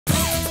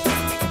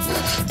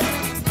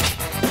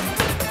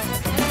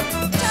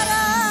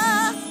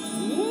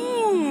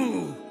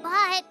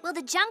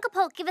the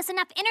Junkapult give us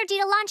enough energy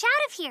to launch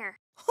out of here?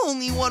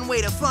 Only one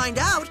way to find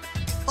out.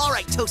 All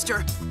right,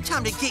 Toaster,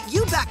 time to get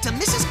you back to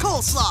Mrs.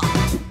 Coleslaw.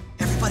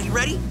 Everybody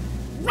ready?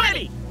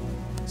 Ready!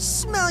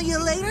 Smell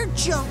you later,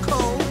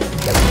 Junko.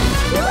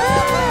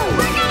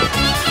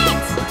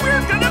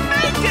 We're gonna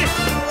make it!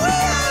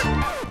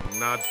 We're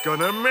Not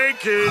gonna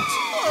make it!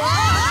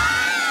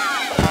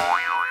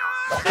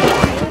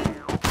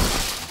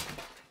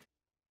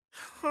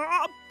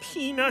 Oh,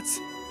 peanuts.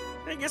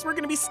 I guess we're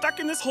gonna be stuck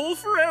in this hole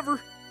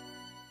forever.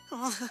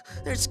 Oh,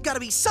 there's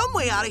gotta be some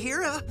way out of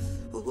here.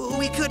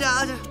 We could,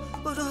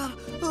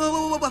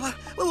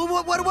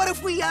 what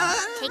if we,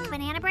 Take a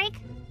banana break?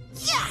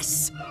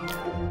 Yes!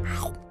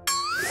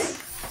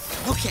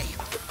 Okay,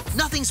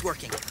 nothing's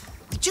working.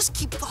 We just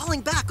keep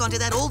falling back onto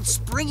that old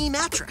springy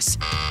mattress.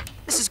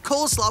 Mrs.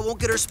 Coleslaw won't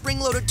get her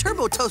spring-loaded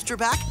turbo toaster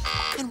back,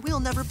 and we'll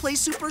never play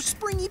super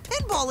springy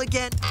pinball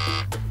again.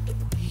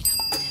 Wait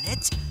a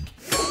minute.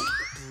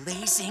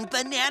 Blazing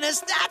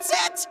bananas, that's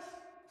it!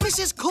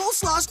 Mrs.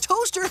 Coleslaw's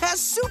toaster has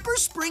super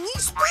springy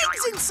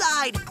springs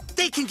inside.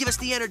 They can give us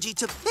the energy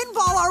to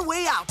pinball our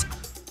way out.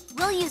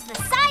 We'll use the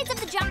sides of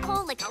the jump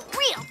hole like a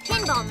real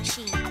pinball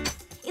machine.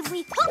 If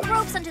we hook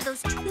ropes onto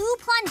those 2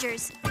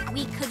 plungers,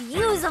 we could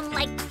use them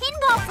like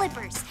pinball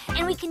flippers.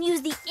 And we can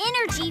use the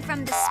energy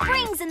from the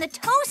springs in the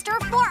toaster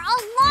for a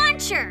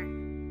launcher.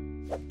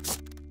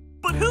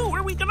 But who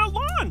are we gonna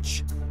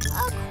launch?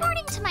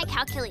 According to my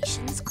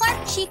calculations,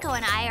 Clark, Chico,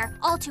 and I are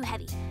all too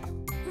heavy.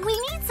 We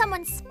need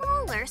someone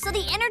smaller so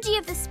the energy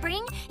of the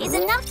spring is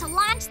enough to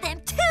launch them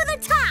to the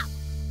top.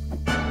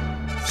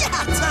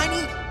 Yeah,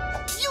 Tiny!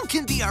 You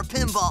can be our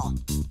pinball.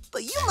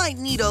 But you might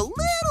need a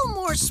little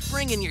more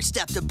spring in your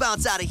step to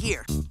bounce out of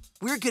here.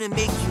 We're gonna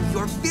make you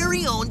your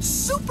very own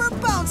super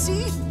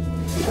bouncy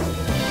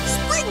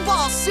spring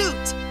ball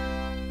suit.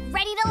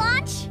 Ready to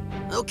launch?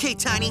 Okay,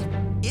 Tiny.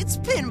 It's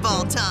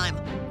pinball time.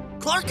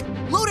 Clark,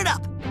 load it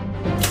up.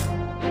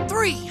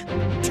 3,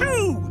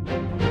 2,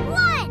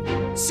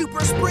 1.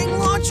 Super spring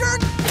launcher,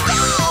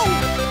 go!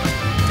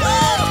 Go!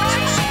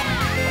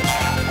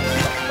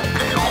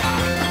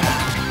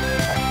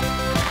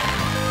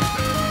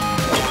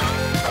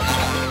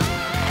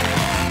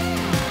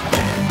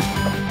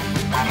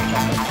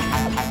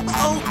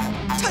 Uh-oh,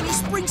 Tiny's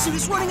spring suit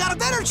is running out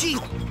of energy.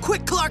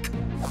 Quick, Clark,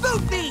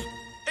 boot me.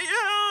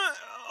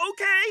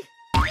 Okay.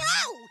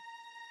 No!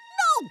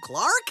 No,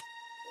 Clark.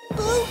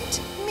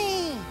 Boot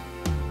me.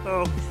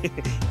 Oh,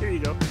 here you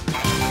go.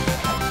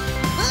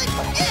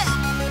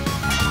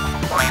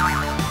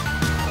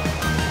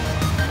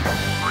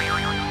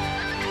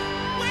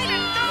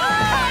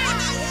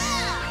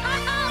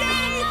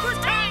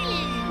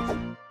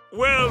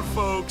 Well,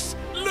 folks,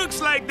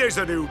 looks like there's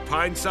a new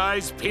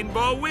pint-sized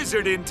pinball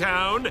wizard in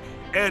town,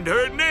 and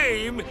her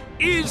name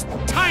is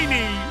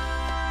Tiny.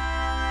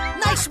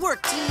 Nice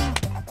work, team.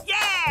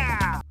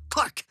 Yeah!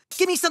 Clark,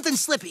 give me something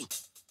slippy.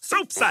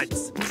 Soap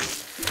suds.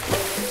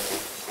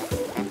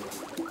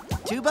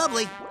 Too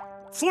bubbly.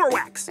 Floor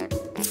wax.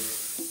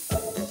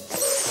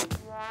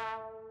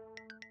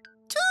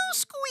 Too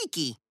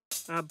squeaky.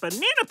 A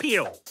banana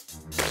peel.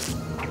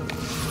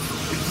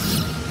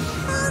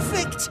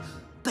 Perfect.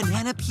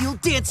 Banana peel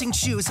dancing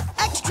shoes,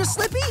 extra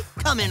slippy,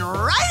 coming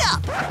right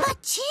up.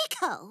 But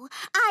Chico,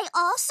 I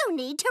also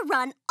need to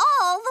run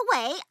all the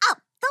way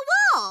up the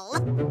wall.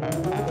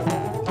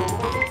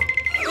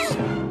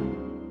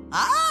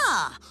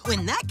 Ah,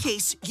 in that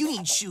case, you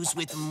need shoes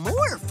with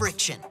more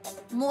friction.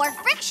 More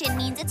friction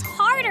means it's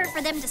harder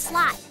for them to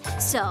slide,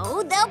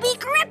 so they'll be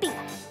grippy.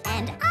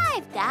 And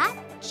I've got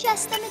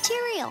just the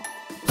material.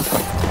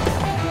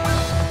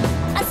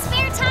 A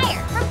spare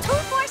tire from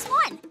Tool Force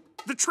 1.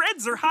 The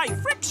treads are high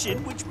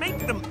friction, which make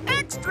them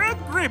extra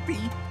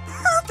grippy.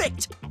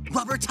 Perfect.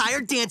 Rubber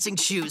tire dancing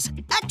shoes,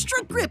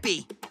 extra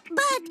grippy.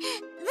 But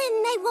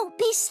then they won't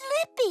be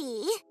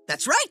slippy.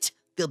 That's right.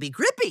 They'll be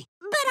grippy.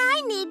 But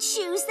I need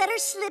shoes that are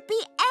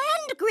slippy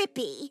and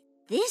grippy.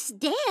 This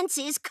dance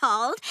is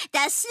called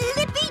the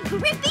Slippy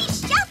Grippy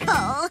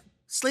Shuffle.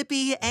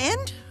 Slippy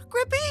and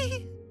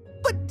grippy?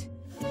 But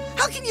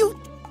how can you...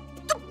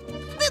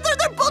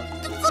 They're both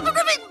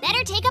grippy.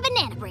 Better take a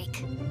banana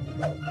break.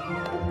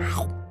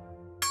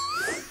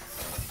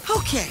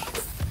 Okay.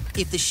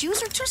 If the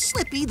shoes are too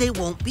slippy, they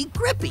won't be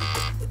grippy.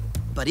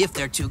 But if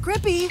they're too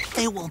grippy,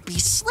 they won't be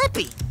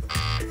slippy.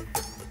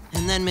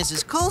 And then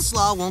Mrs.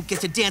 Coleslaw won't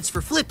get to dance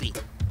for Flippy.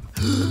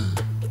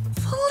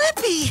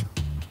 Flippy!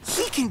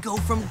 He can go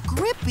from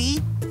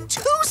grippy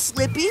to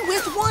slippy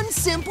with one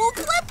simple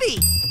flippy.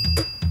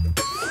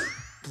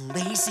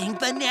 Blazing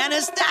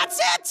bananas, that's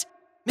it!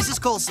 Mrs.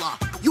 Coleslaw,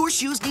 your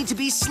shoes need to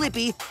be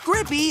slippy,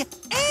 grippy,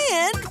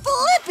 and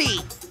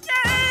flippy.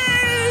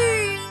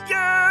 Yay!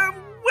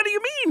 What do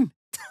you mean?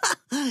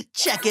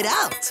 Check it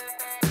out.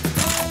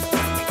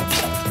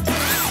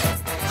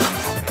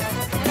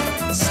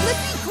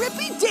 Slippy,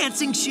 grippy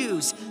dancing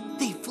shoes.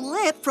 They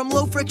flip from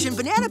low-friction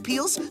banana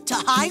peels to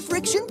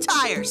high-friction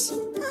tires.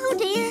 Oh,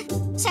 dear.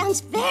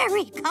 Sounds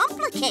very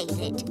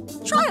complicated.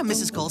 Try them,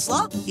 Mrs.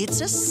 Coleslaw. It's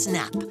a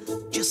snap.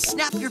 Just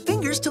snap your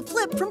fingers to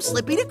flip from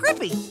slippy to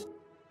grippy.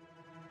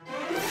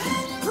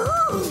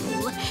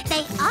 Ooh,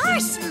 they are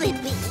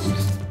slippy.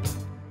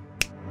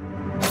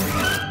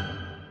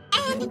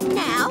 And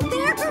now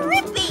they're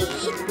grippy.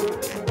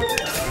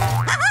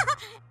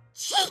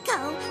 Chico,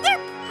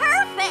 they're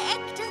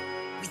perfect.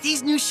 With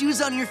these new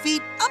shoes on your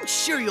feet, I'm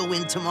sure you'll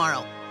win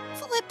tomorrow.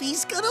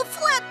 Flippy's gonna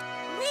flip.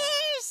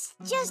 There's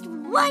just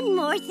one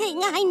more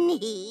thing I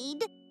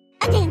need.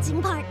 A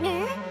dancing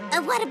partner.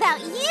 What about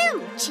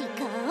you,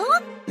 Chico?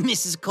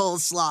 Mrs.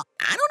 Coleslaw,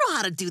 I don't know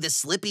how to do the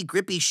slippy,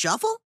 grippy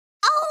shuffle.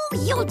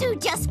 Oh, you'll do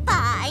just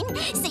fine.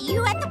 See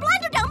you at the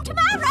Blunderdome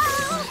tomorrow.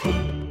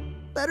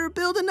 Better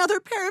build another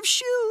pair of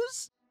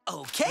shoes.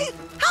 Okay,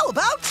 how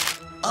about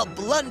a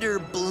blunder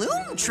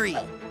bloom tree?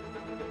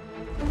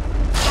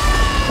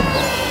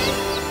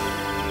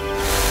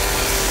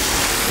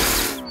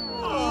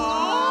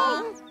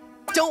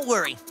 Don't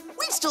worry,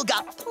 we've still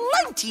got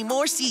plenty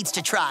more seeds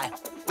to try.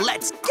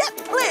 Let's get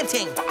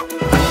planting.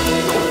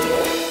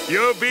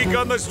 Your beak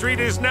on the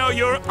street is now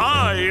your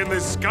eye in the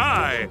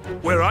sky,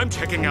 where I'm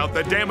checking out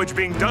the damage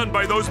being done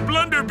by those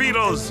blunder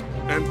beetles.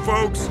 And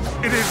folks,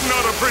 it is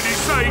not a pretty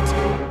sight.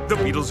 The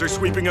beetles are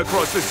sweeping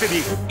across the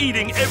city,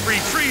 eating every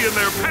tree in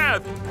their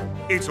path.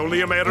 It's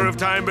only a matter of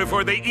time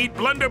before they eat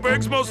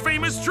Blunderburg's most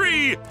famous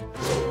tree,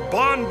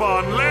 Bon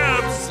Bon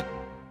Labs.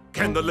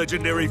 Can the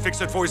legendary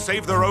Fix-It-4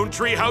 save their own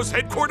treehouse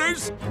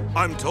headquarters?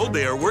 I'm told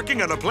they are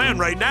working on a plan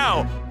right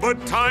now,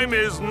 but time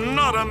is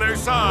not on their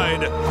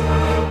side.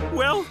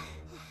 Well,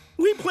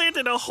 we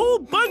planted a whole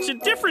bunch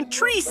of different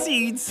tree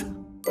seeds.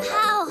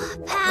 Pow,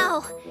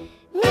 pow,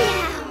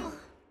 meow.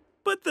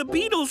 But the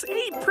beetles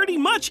ate pretty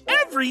much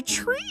every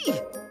tree.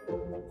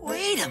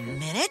 Wait a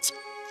minute.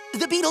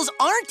 The beetles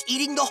aren't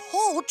eating the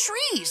whole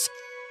trees.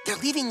 They're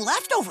leaving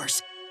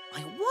leftovers.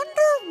 I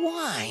wonder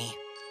why.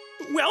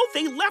 Well,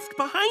 they left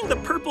behind the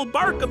purple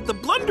bark of the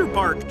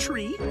Blunderburg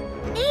tree.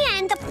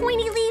 And the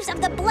pointy leaves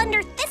of the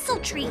blunder thistle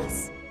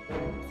trees.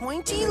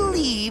 Pointy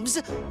leaves,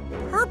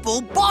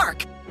 purple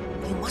bark.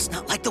 You must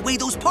not like the way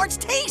those parts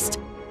taste.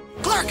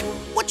 Clark,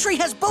 what tree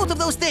has both of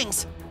those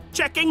things?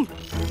 Checking.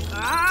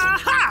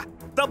 Aha!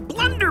 The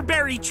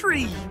Blunderberry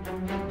tree.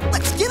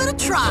 Let's give it a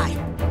try.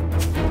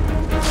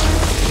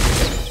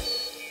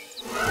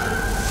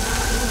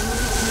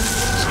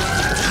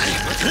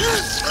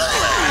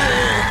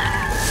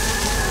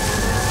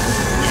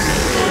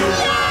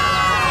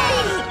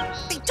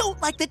 Yay! They don't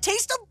like the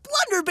taste of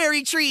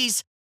Blunderberry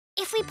trees.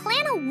 If we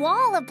plant a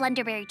wall of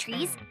Blunderberry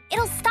trees,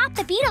 it'll stop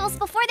the beetles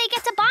before they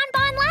get to Bon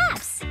Bon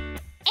Labs.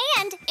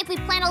 And if we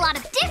plant a lot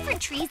of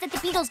different trees that the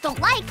beetles don't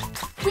like,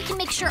 we can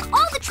make sure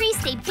all the trees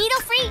stay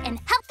beetle-free and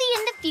healthy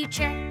in the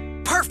future.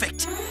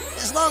 Perfect.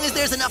 As long as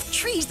there's enough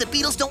trees the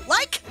beetles don't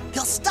like,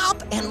 they'll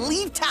stop and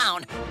leave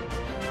town.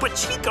 But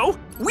Chico,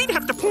 we'd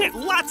have to plant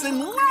lots and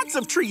lots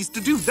of trees to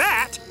do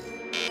that.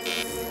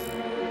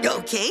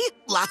 Okay,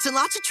 lots and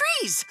lots of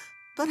trees.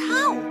 But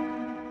how?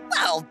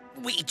 Well,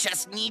 we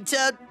just need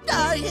to,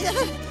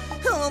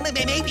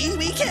 maybe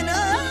we can,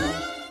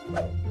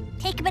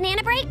 Take a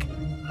banana break?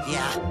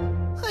 Yeah,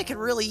 I could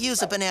really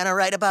use a banana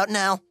right about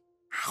now.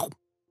 Ow.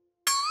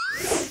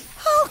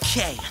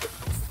 Okay,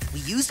 we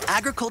used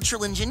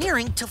agricultural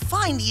engineering to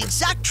find the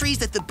exact trees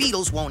that the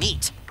beetles won't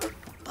eat.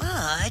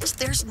 But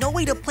there's no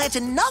way to plant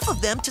enough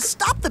of them to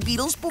stop the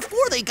beetles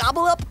before they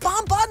gobble up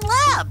Bon Bon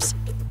Labs.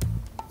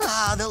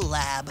 Ah, the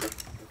lab.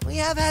 We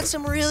have had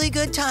some really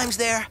good times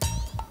there.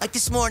 Like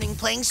this morning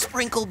playing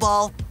sprinkle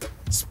ball.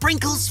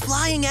 Sprinkles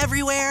flying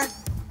everywhere.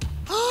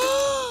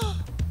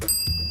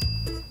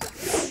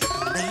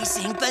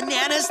 Blazing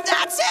bananas,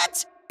 that's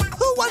it!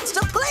 Who wants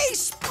to play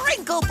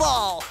sprinkle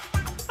ball?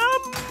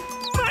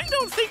 I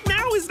don't think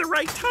now is the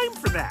right time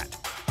for that.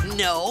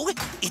 No,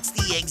 it's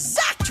the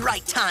exact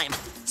right time.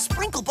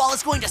 Sprinkle ball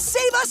is going to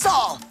save us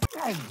all.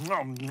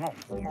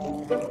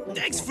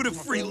 Thanks for the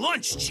free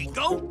lunch,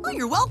 Chico. Oh,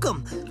 you're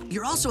welcome.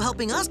 You're also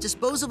helping us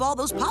dispose of all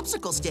those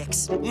popsicle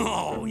sticks.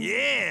 Oh,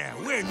 yeah.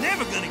 We're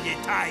never gonna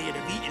get tired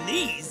of eating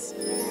these.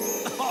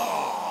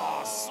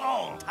 Oh,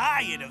 so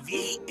tired of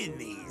eating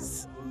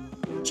these.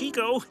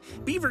 Chico,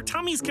 beaver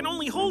tummies can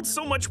only hold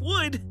so much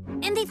wood.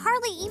 And they've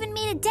hardly even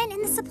made a dent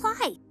in the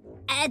supply.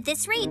 At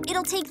this rate,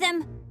 it'll take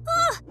them,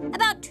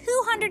 about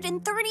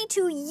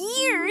 232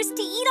 years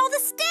to eat all the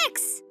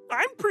sticks.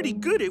 I'm pretty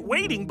good at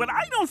waiting, but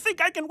I don't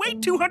think I can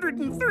wait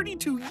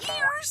 232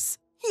 years.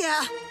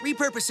 Yeah,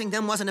 repurposing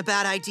them wasn't a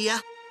bad idea.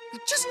 We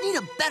just need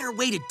a better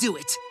way to do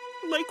it.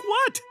 Like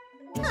what?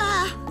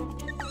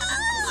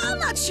 I'm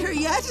not sure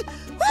yet.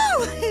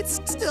 Woo, it's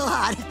still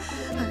hot.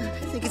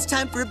 I think it's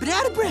time for a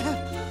banana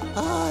bread.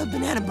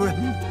 Banana bread.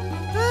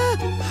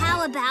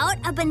 How about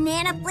a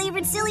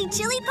banana-flavored silly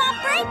chili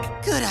pop break?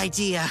 Good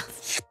idea.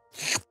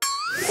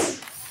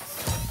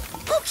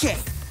 Okay,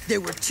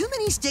 there were too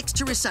many sticks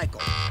to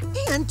recycle,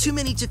 and too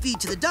many to feed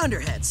to the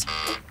dunderheads.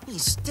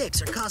 These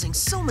sticks are causing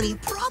so many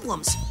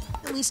problems,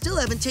 and we still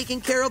haven't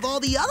taken care of all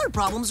the other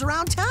problems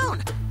around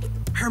town.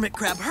 Hermit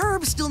Crab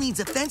Herb still needs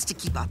a fence to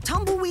keep out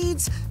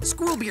tumbleweeds,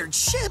 Squirrelbeard's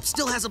ship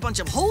still has a bunch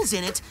of holes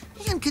in it,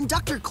 and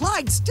Conductor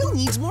Clyde still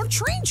needs more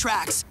train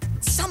tracks.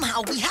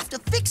 Somehow we have to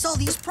fix all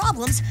these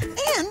problems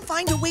and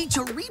find a way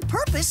to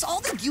repurpose all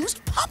the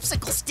used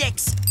popsicle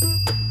sticks.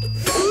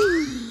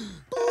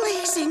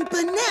 Blazing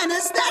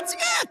bananas, that's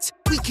it!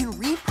 We can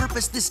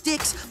repurpose the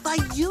sticks by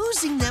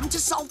using them to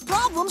solve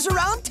problems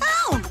around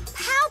town.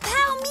 Pow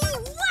pow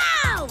me,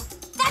 wow!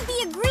 That'd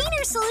be a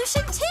greener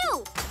solution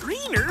too.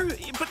 Greener?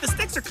 But the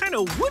sticks are kind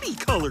of woody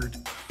colored.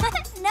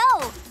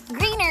 No,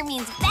 greener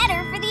means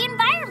better for the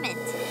environment.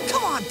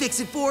 Come on,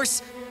 Fix-It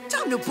Force.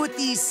 Time to put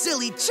these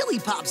silly chili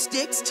pop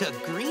sticks to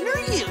greener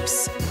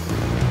use.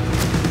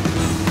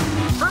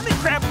 Hermit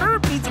Crab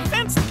Herb needs a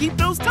fence to keep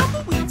those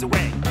tumbleweeds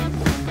away.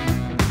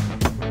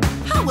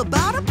 How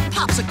about a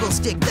popsicle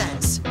stick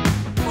fence?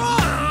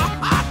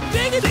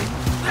 Diggity!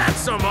 That's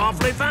some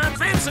awfully fine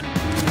fencing.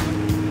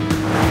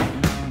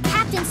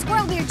 Captain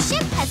Squirrelbeard's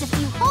ship has a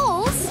few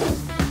holes.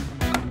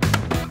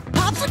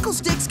 Popsicle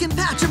sticks can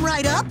patch them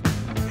right up.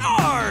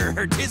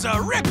 Arr, 'tis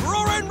a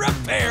rip-roaring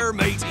repair,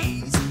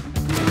 mateys.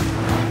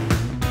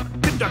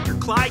 Conductor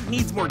Clyde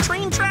needs more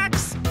train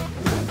tracks.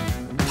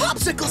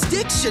 Popsicle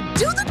sticks should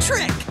do the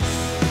trick.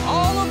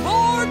 All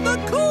aboard the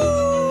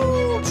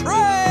cool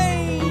train!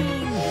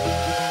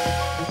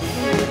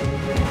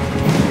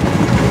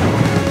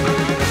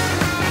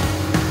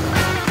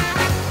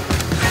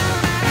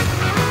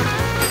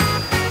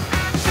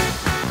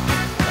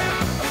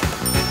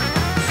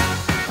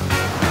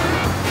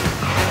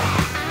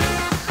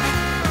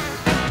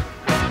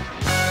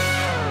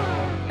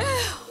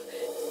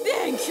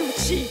 Thank you,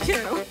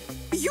 Chico.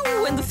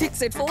 You and the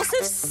Fix-It Force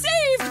have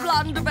saved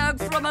Blunderburg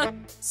from a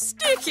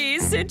sticky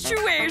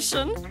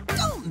situation.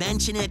 Don't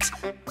mention it.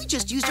 We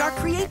just used our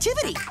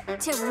creativity.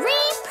 To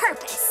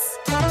repurpose.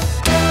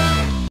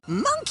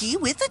 Monkey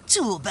with a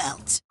tool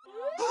belt.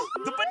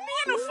 The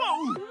banana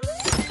phone!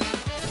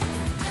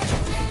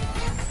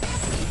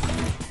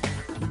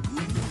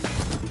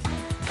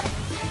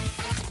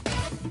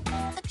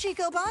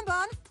 Chico Bon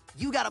Bon,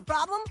 you got a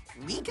problem?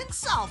 We can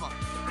solve them.